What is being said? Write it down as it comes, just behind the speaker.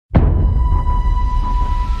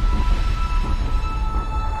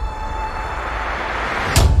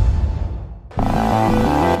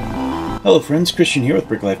Hello friends, Christian here with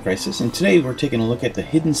BrickLifeCrisis, and today we're taking a look at the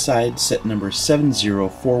Hidden Side set number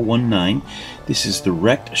 70419. This is the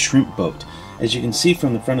wrecked shrimp boat. As you can see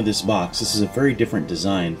from the front of this box, this is a very different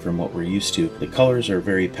design from what we're used to. The colors are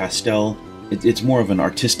very pastel. It's more of an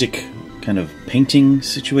artistic kind of painting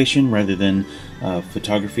situation rather than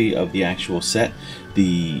photography of the actual set.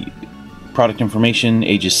 The product information,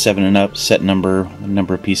 ages 7 and up, set number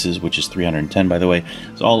of pieces, which is 310 by the way,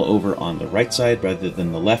 is all over on the right side rather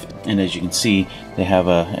than the left. And as you can see, they have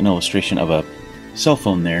an illustration of a cell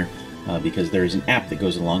phone there because there is an app that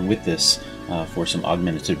goes along with this for some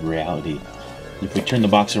augmented reality. If we turn the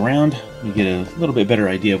box around, you get a little bit better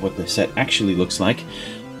idea of what the set actually looks like,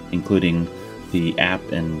 including the app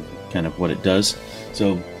and kind of what it does.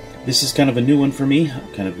 So this is kind of a new one for me.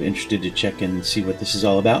 I'm kind of interested to check and see what this is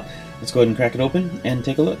all about. Let's go ahead and crack it open and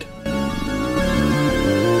take a look.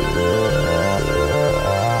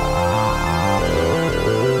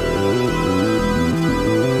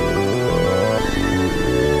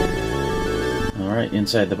 Alright,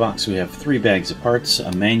 inside the box we have 3 bags of parts,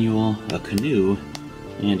 a manual, a canoe,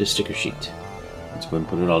 and a sticker sheet. Let's go ahead and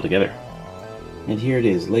put it all together. And here it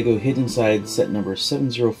is, LEGO Hidden Side set number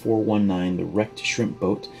 70419, the wrecked shrimp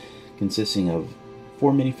boat, consisting of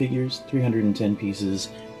 4 minifigures, 310 pieces,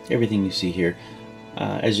 everything you see here.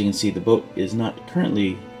 As you can see, the boat is not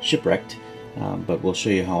currently shipwrecked, but we'll show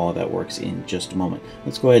you how all that works in just a moment.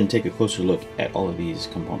 Let's go ahead and take a closer look at all of these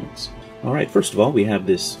components. Alright, first of all, we have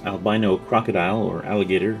this albino crocodile or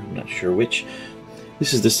alligator, I'm not sure which.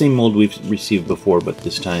 This is the same mold we've received before, but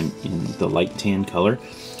this time in the light tan color.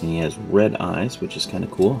 And he has red eyes, which is kind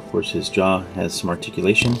of cool. Of course, his jaw has some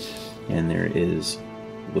articulation, and there is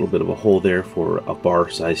a little bit of a hole there for a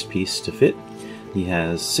bar-sized piece to fit. He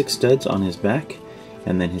has 6 studs on his back,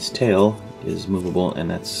 and then his tail is movable, and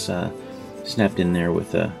that's snapped in there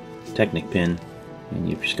with a Technic pin, and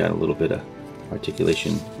you've just got a little bit of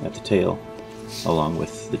articulation at the tail along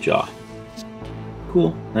with the jaw.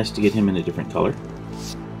 Cool, nice to get him in a different color.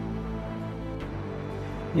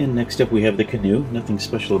 And next up we have the canoe. Nothing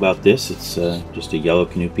special about this. It's just a yellow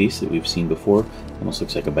canoe piece that we've seen before. Almost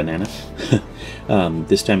looks like a banana.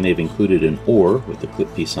 This time they've included an oar with the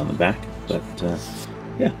clip piece on the back. But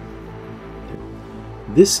yeah.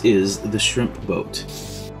 This is the shrimp boat.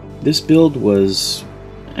 This build was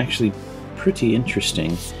actually pretty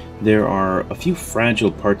interesting. There are a few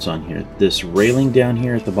fragile parts on here. This railing down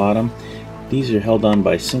here at the bottom, these are held on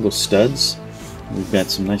by single studs. We've got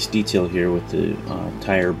some nice detail here with the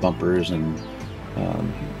tire bumpers and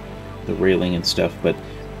the railing and stuff, but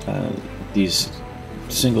these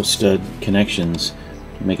single stud connections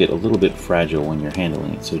make it a little bit fragile when you're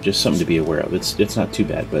handling it, so just something to be aware of. It's not too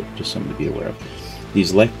bad, but just something to be aware of.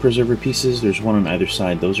 These life preserver pieces, there's one on either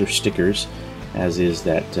side. Those are stickers, as is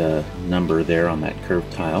that number there on that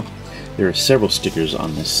curved tile. There are several stickers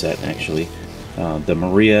on this set, actually. The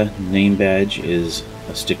Maria name badge is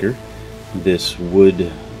a sticker. This wood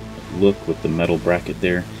look with the metal bracket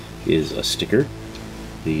there is a sticker.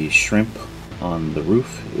 The shrimp on the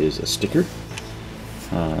roof is a sticker.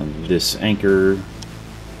 This anchor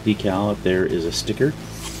decal up there is a sticker.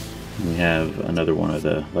 We have another one of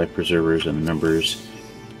the life preservers and the numbers,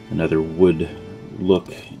 another wood look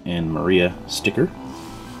and Maria sticker,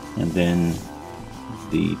 and then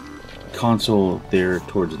the console there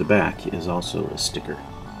towards the back is also a sticker.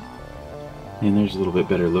 And there's a little bit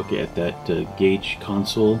better look at that gauge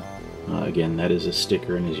console. Again, that is a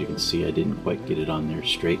sticker, and as you can see, I didn't quite get it on there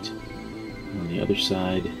straight. On the other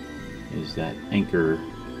side is that anchor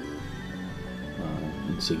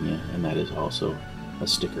insignia, and that is also a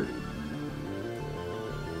sticker.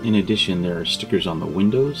 In addition, there are stickers on the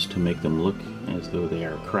windows to make them look as though they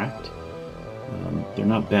are cracked. They're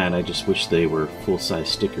not bad, I just wish they were full-size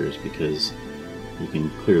stickers because you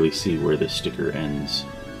can clearly see where the sticker ends.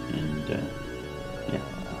 And yeah,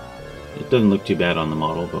 it doesn't look too bad on the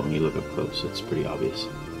model, but when you look up close, it's pretty obvious.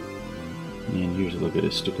 And here's a look at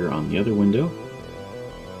a sticker on the other window,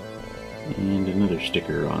 and another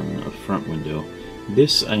sticker on a front window.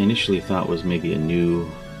 This I initially thought was maybe a new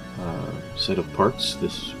set of parts,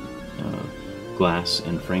 this glass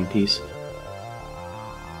and frame piece.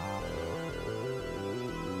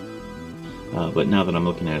 But now that I'm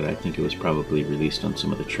looking at it, I think it was probably released on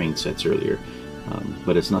some of the train sets earlier.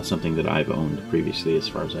 But it's not something that I've owned previously as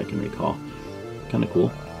far as I can recall. Kind of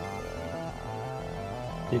cool.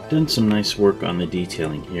 They've done some nice work on the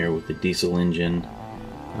detailing here with the diesel engine,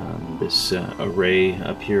 this array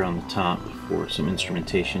up here on the top for some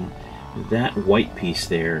instrumentation. That white piece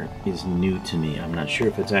there is new to me. I'm not sure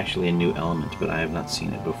if it's actually a new element, but I have not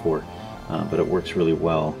seen it before. But it works really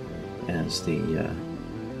well as the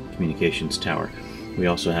communications tower. We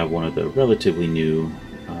also have one of the relatively new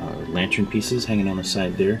lantern pieces hanging on the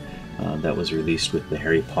side there. That was released with the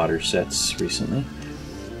Harry Potter sets recently.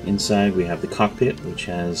 Inside we have the cockpit, which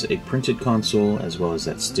has a printed console as well as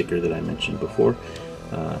that sticker that I mentioned before.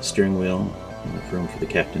 Steering wheel, enough room for the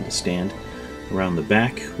captain to stand. Around the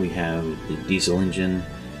back we have the diesel engine,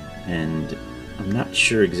 and I'm not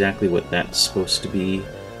sure exactly what that's supposed to be.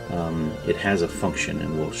 It has a function,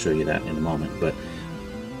 and we'll show you that in a moment, but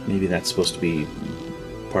maybe that's supposed to be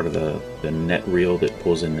part of the net reel that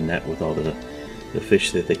pulls in the net with all the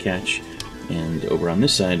fish that they catch. And over on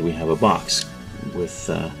this side we have a box with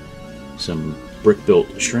some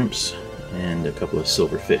brick-built shrimps and a couple of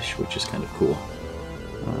silver fish, which is kind of cool.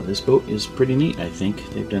 This boat is pretty neat, I think.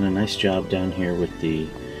 They've done a nice job down here with the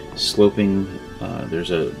sloping.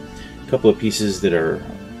 There's a couple of pieces that are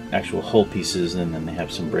actual hull pieces, and then they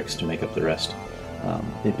have some bricks to make up the rest.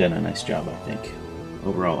 They've done a nice job, I think.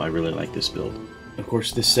 Overall, I really like this build. Of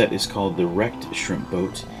course, this set is called the Wrecked Shrimp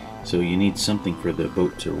Boat, so you need something for the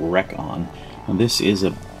boat to wreck on. And this is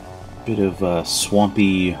a bit of a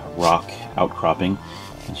swampy rock outcropping.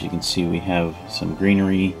 As you can see, we have some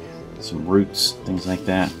greenery, some roots, things like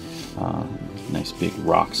that. Nice big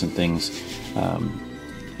rocks and things.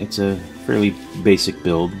 It's a fairly basic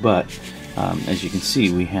build, but as you can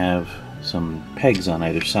see, we have some pegs on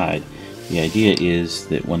either side. The idea is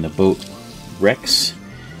that when the boat wrecks,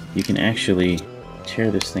 you can actually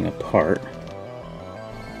tear this thing apart.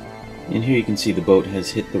 And here you can see the boat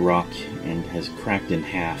has hit the rock and has cracked in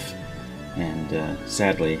half, and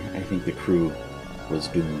sadly I think the crew was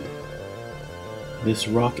doomed. This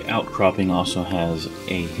rock outcropping also has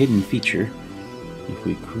a hidden feature. If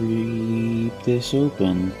we creep this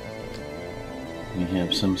open, we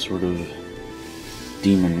have some sort of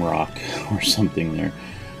demon rock or something there,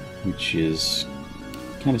 which is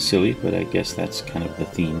kind of silly, but I guess that's kind of the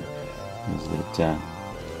theme, is that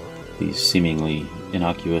these seemingly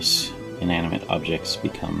innocuous, inanimate objects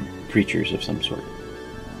become creatures of some sort.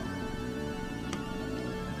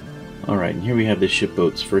 Alright, and here we have this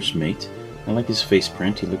shipboat's first mate. I like his face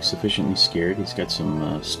print. He looks sufficiently scared. He's got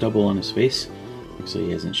some stubble on his face. Looks like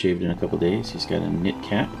he hasn't shaved in a couple days. He's got a knit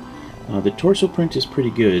cap. The torso print is pretty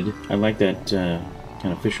good. I like that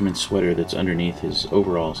kind of fisherman sweater that's underneath his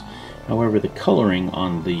overalls. However, the coloring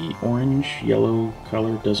on the orange-yellow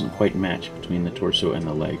color doesn't quite match between the torso and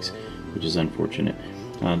the legs, which is unfortunate.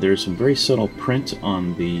 There's some very subtle print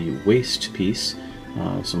on the waist piece,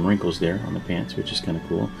 some wrinkles there on the pants, which is kind of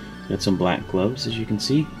cool. Got some black gloves, as you can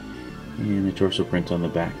see, and the torso print on the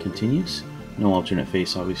back continues. No alternate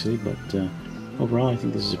face, obviously, but overall I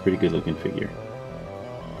think this is a pretty good looking figure.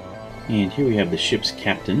 And here we have the ship's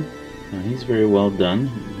captain. He's very well done.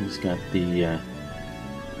 He's got the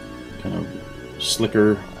kind of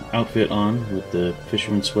slicker outfit on with the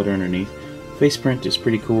fisherman sweater underneath. Face print is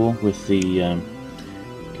pretty cool with the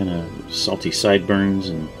kind of salty sideburns,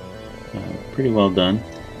 and pretty well done.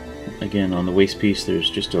 Again, on the waist piece there's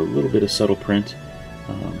just a little bit of subtle print.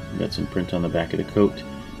 Got some print on the back of the coat.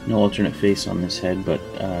 No alternate face on this head, but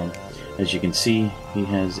as you can see, he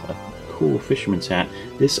has a cool fisherman's hat.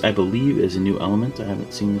 This, I believe, is a new element. I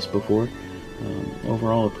haven't seen this before.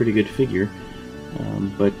 Overall, a pretty good figure,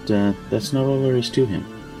 but that's not all there is to him.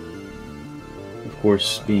 Of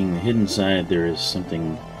course, being the hidden side, there is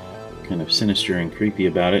something kind of sinister and creepy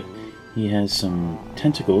about it. He has some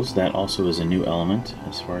tentacles. That also is a new element,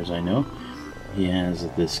 as far as I know. He has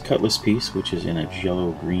this cutlass piece, which is in a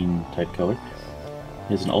yellow-green type color.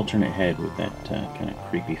 He has an alternate head with that kind of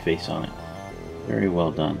creepy face on it. Very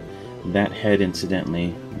well done. That head,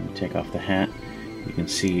 incidentally, when you take off the hat, you can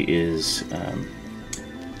see is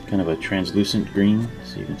kind of a translucent green,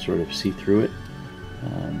 so you can sort of see through it.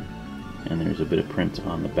 And there's a bit of print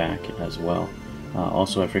on the back as well.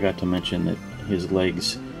 Also, I forgot to mention that his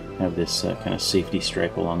legs have this kind of safety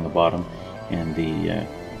stripe along the bottom, and the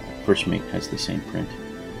first mate has the same print.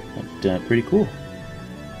 But pretty cool.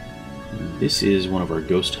 This is one of our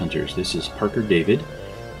ghost hunters. This is Parker David.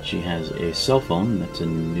 She has a cell phone that's a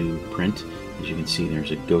new print. As you can see,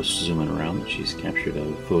 there's a ghost zooming around that she's captured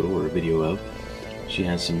a photo or a video of. She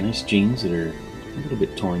has some nice jeans that are a little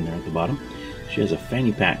bit torn there at the bottom. She has a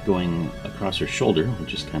fanny pack going across her shoulder,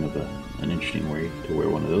 which is kind of an interesting way to wear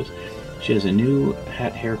one of those. She has a new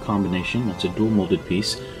hat-hair combination. That's a dual molded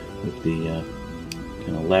piece with the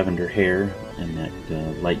kind of lavender hair and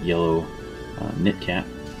that light yellow knit cap.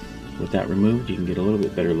 With that removed, you can get a little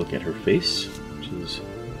bit better look at her face, which is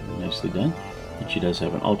nicely done. And she does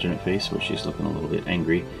have an alternate face where she's looking a little bit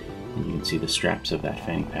angry, and you can see the straps of that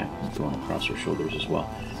fanny pack going across her shoulders as well.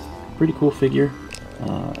 Pretty cool figure.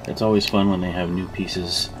 It's always fun when they have new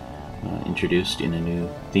pieces introduced in a new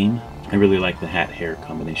theme. I really like the hat-hair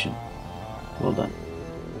combination. Well done.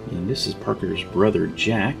 And this is Parker's brother,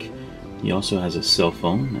 Jack. He also has a cell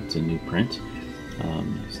phone. That's a new print.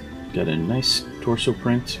 He's got a nice torso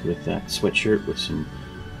print with that sweatshirt with some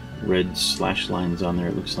red slash lines on there,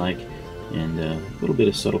 it looks like, and a little bit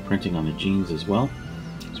of subtle printing on the jeans as well.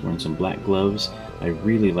 He's wearing some black gloves. I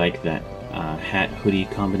really like that hat hoodie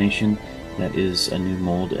combination. That is a new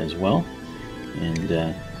mold as well, and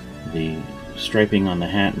the striping on the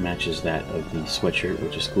hat matches that of the sweatshirt,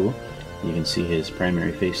 which is cool. You can see his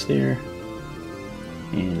primary face there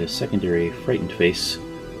and a secondary frightened face,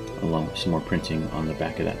 along with some more printing on the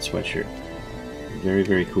back of that sweatshirt. Very,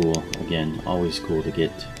 very cool. Again, always cool to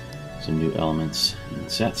get some new elements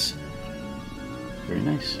and sets. Very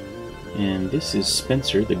nice. And this is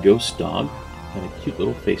Spencer, the ghost dog. Got a cute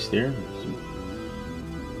little face there, some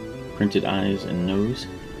printed eyes and nose.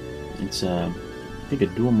 It's I think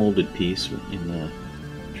a dual molded piece in the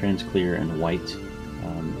trans clear and white.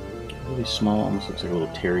 Really small, almost looks like a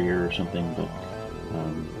little terrier or something, but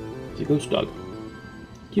it's a ghost dog.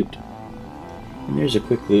 Cute. And there's a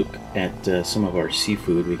quick look at some of our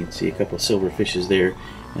seafood. We can see a couple of silver fishes there,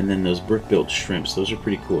 and then those brick-built shrimps. Those are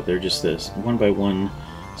pretty cool. They're just this 1x1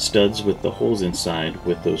 studs with the holes inside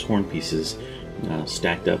with those horn pieces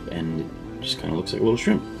stacked up, and it just kind of looks like a little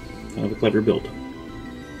shrimp. Kind of a clever build.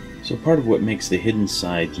 So part of what makes the hidden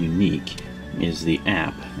side unique is the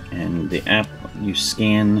app, and the app, you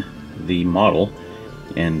scan the model,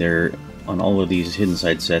 and there on all of these hidden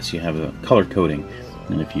side sets you have a color coding,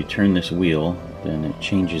 and if you turn this wheel then it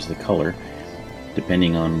changes the color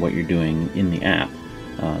depending on what you're doing in the app.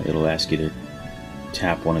 It'll ask you to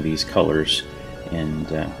tap one of these colors, and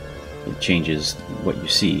it changes what you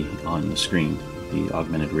see on the screen, the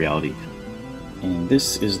augmented reality. And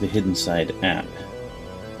this is the hidden side app.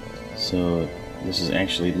 So this is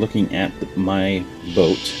actually looking at my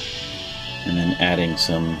boat and then adding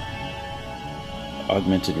some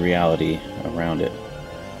augmented reality around it.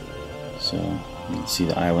 So you can see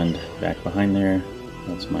the island back behind there.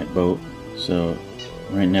 That's my boat. So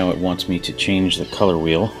right now it wants me to change the color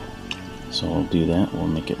wheel. So I'll do that. We'll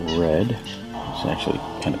make it red. It's actually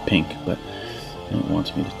kind of pink, but it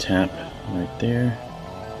wants me to tap right there.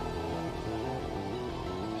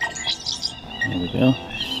 There we go.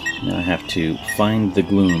 Now I have to find the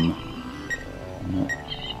gloom. I'm not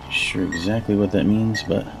sure exactly what that means,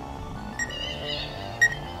 but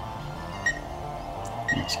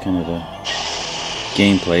it's kind of a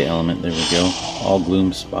gameplay element. There we go. All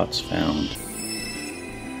gloom spots found.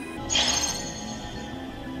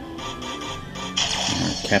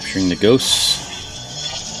 Now capturing the ghosts.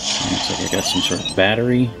 Looks like I got some sort of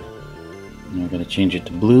battery. Now I'm going to change it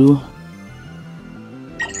to blue.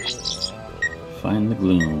 Find the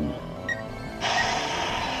gloom.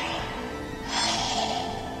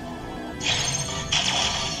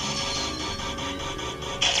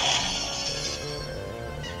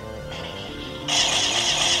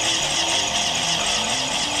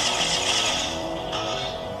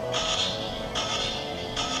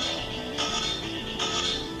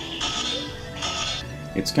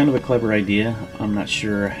 It's kind of a clever idea. I'm not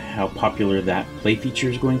sure how popular that play feature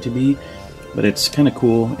is going to be, but it's kind of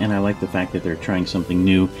cool, and I like the fact that they're trying something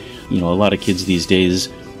new. You know, a lot of kids these days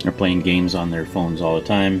are playing games on their phones all the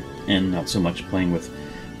time, and not so much playing with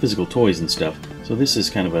physical toys and stuff. So this is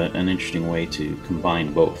kind of an interesting way to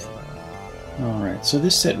combine both. Alright, so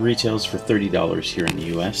this set retails for $30 here in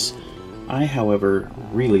the US. I, however,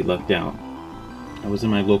 really lucked out. I was in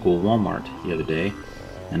my local Walmart the other day,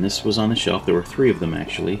 and this was on the shelf. There were 3 of them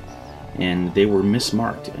actually, and they were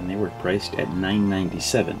mismarked, and they were priced at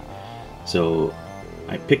 $9.97. So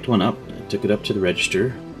I picked one up, I took it up to the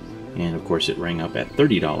register, and of course it rang up at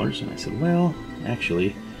 $30, and I said, well,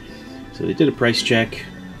 actually. So they did a price check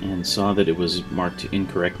and saw that it was marked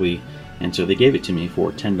incorrectly, and so they gave it to me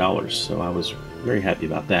for $10. So I was very happy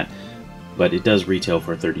about that. But it does retail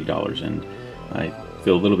for $30, and I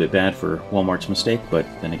feel a little bit bad for Walmart's mistake, but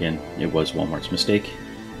then again, it was Walmart's mistake,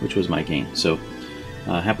 which was my gain. So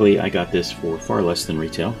happily I got this for far less than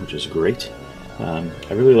retail, which is great. I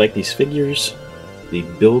really like these figures. The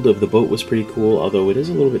build of the boat was pretty cool, although it is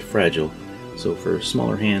a little bit fragile. So for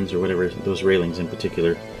smaller hands or whatever, those railings in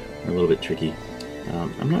particular are a little bit tricky.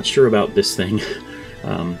 I'm not sure about this thing,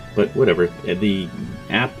 but whatever. The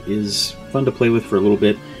app is fun to play with for a little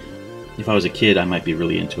bit. If I was a kid, I might be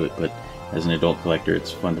really into it, but as an adult collector,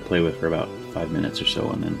 it's fun to play with for about 5 minutes or so,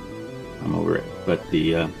 and then I'm over it. But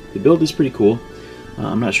the build is pretty cool.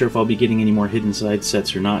 I'm not sure if I'll be getting any more hidden side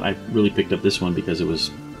sets or not. I really picked up this one because it was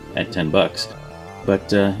at $10.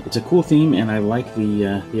 But it's a cool theme, and I like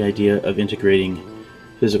the idea of integrating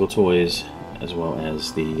physical toys as well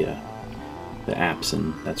as the the apps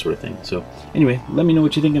and that sort of thing. So anyway, let me know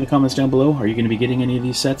what you think in the comments down below. Are you going to be getting any of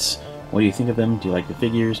these sets? What do you think of them? Do you like the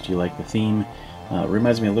figures? Do you like the theme? It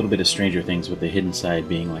reminds me a little bit of Stranger Things, with the hidden side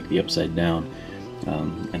being like the upside down,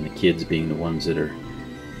 and the kids being the ones that are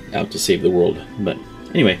out to save the world. But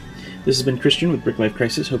anyway, this has been Christian with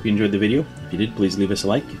BrickLifeCrisis. Hope you enjoyed the video. If you did, please leave us a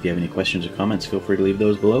like. If you have any questions or comments, feel free to leave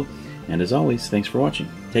those below. And as always, thanks for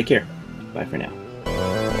watching. Take care. Bye for now.